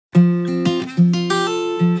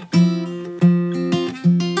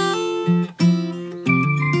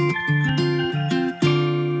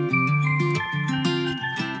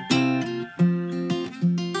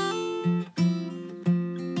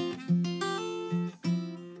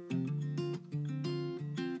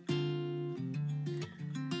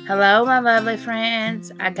Hello, my lovely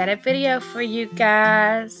friends. I got a video for you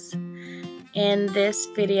guys. In this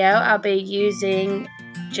video, I'll be using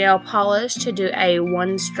gel polish to do a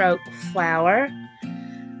one-stroke flower.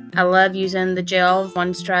 I love using the gel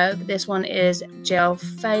one stroke. This one is Gel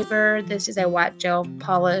Favor. This is a white gel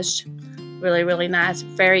polish. Really, really nice.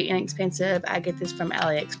 Very inexpensive. I get this from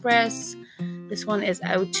AliExpress. This one is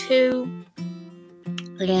 02.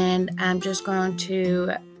 And I'm just going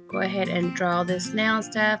to go ahead and draw this nail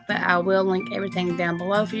stuff, but I will link everything down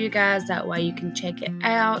below for you guys. That way you can check it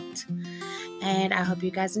out. And I hope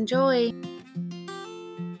you guys enjoy.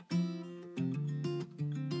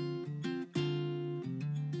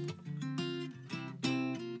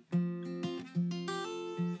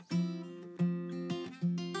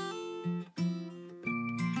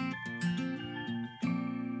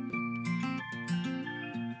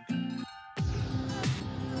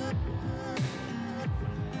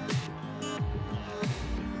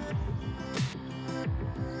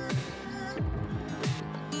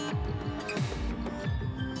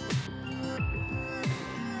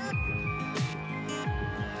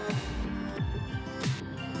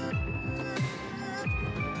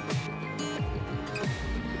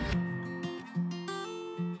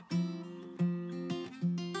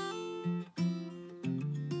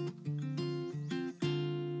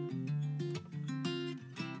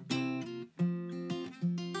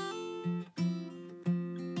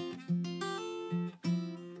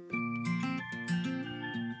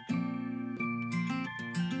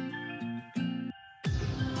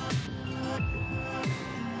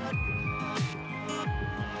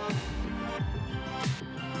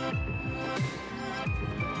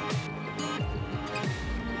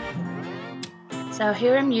 So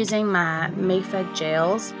here I'm using my Mifa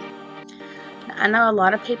gels. I know a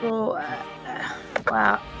lot of people,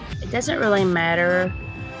 well, it doesn't really matter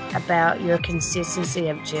about your consistency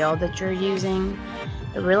of gel that you're using.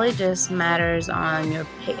 It really just matters on your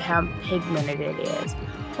how pigmented it is,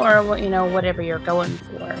 or whatever you're going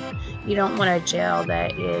for. You don't want a gel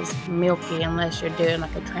that is milky unless you're doing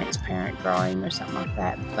like a transparent drawing or something like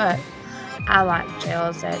that. But I like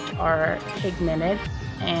gels that are pigmented.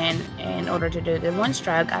 And in order to do the one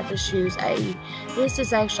stroke, I just use this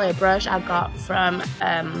is actually a brush I got from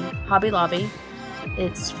Hobby Lobby.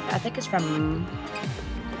 I think it's from,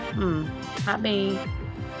 might be,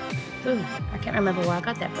 I can't remember where I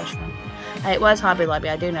got that brush from. It was Hobby Lobby,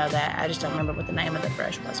 I do know that. I just don't remember what the name of the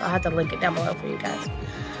brush was. So I'll have to link it down below for you guys.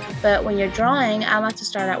 But when you're drawing, I like to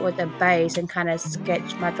start out with a base and kind of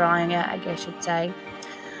sketch my drawing out, I guess you'd say.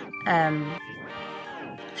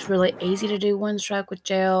 It's really easy to do one stroke with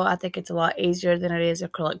gel. I think it's a lot easier than it is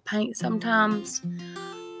acrylic paint sometimes.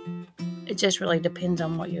 It just really depends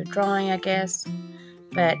on what you're drawing, I guess.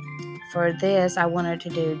 But for this, I wanted to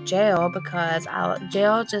do gel because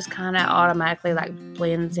gel just kind of automatically like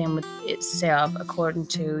blends in with itself according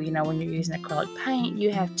to, when you're using acrylic paint,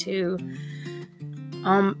 you have to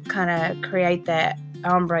kind of create that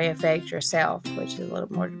ombre effect yourself, which is a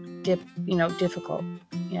little more difficult.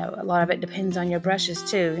 A lot of it depends on your brushes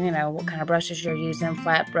too. What kind of brushes you're using,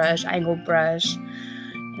 flat brush, angled brush.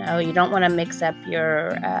 You don't want to mix up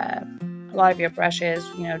a lot of your brushes,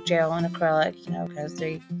 gel and acrylic, because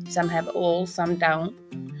some have oil, some don't.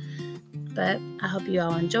 But I hope you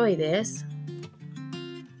all enjoy this.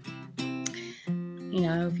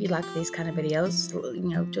 If you like these kind of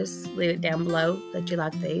videos, just leave it down below that you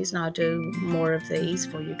like these, and I'll do more of these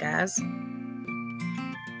for you guys.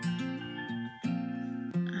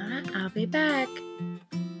 I'll be back.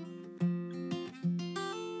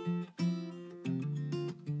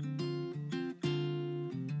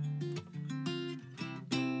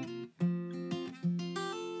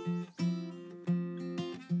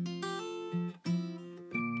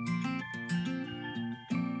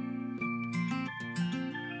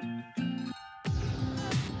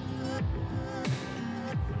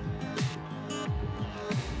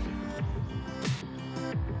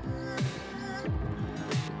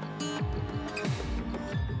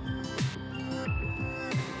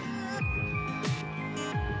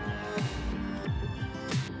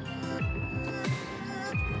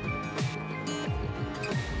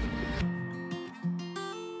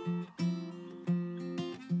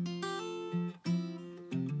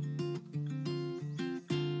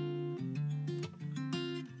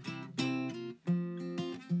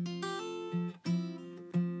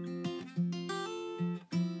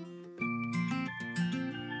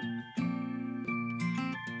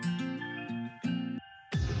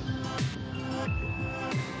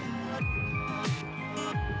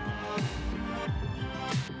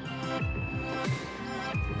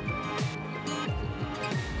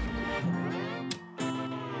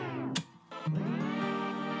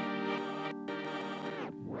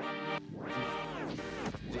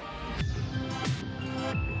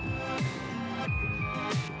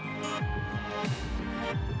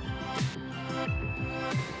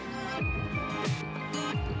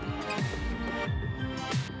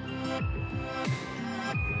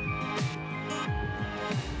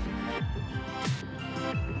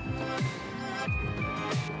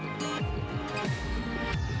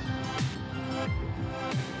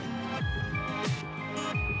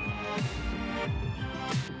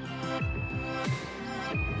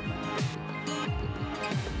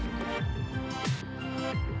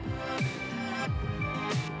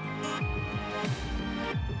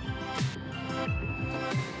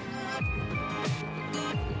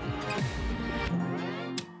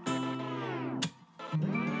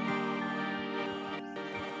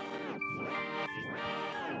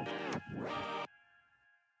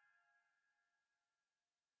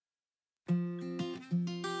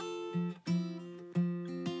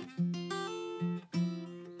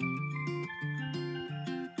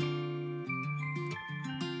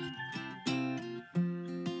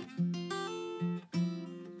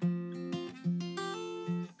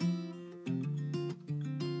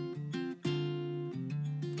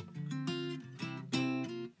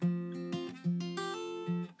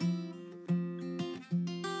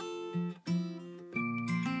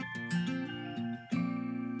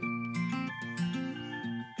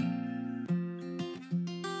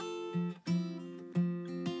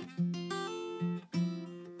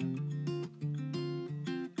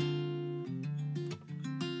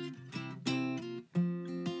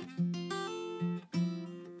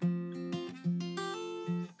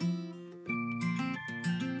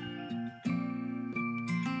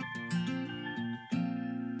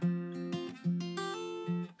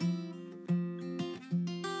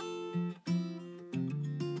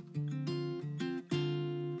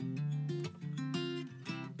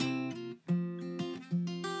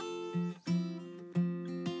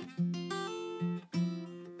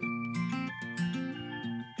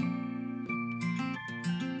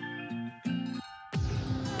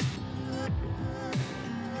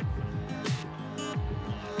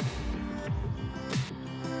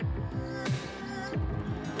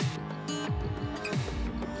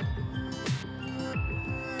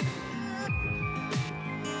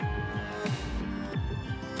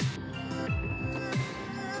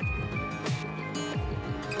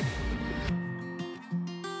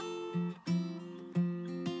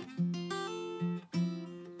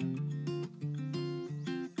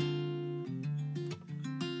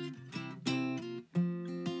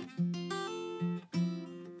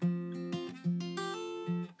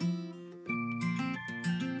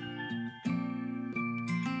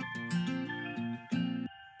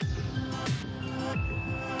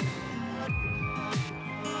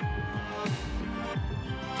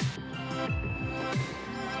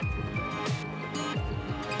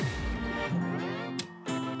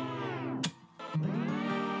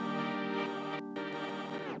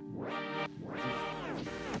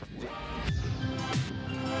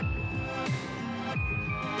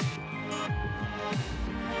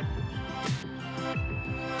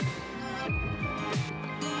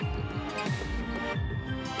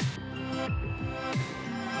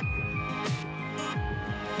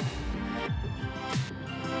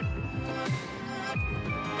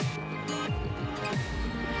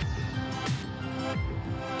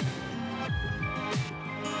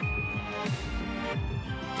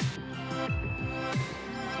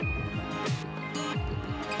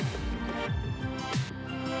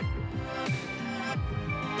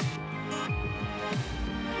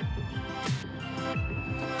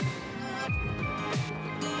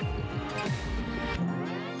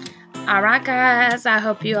 Alright guys, I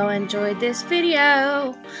hope you all enjoyed this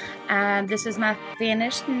video. And this is my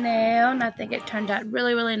finished nail, and I think it turned out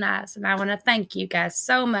really, really nice. And I want to thank you guys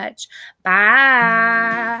so much.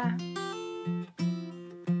 Bye.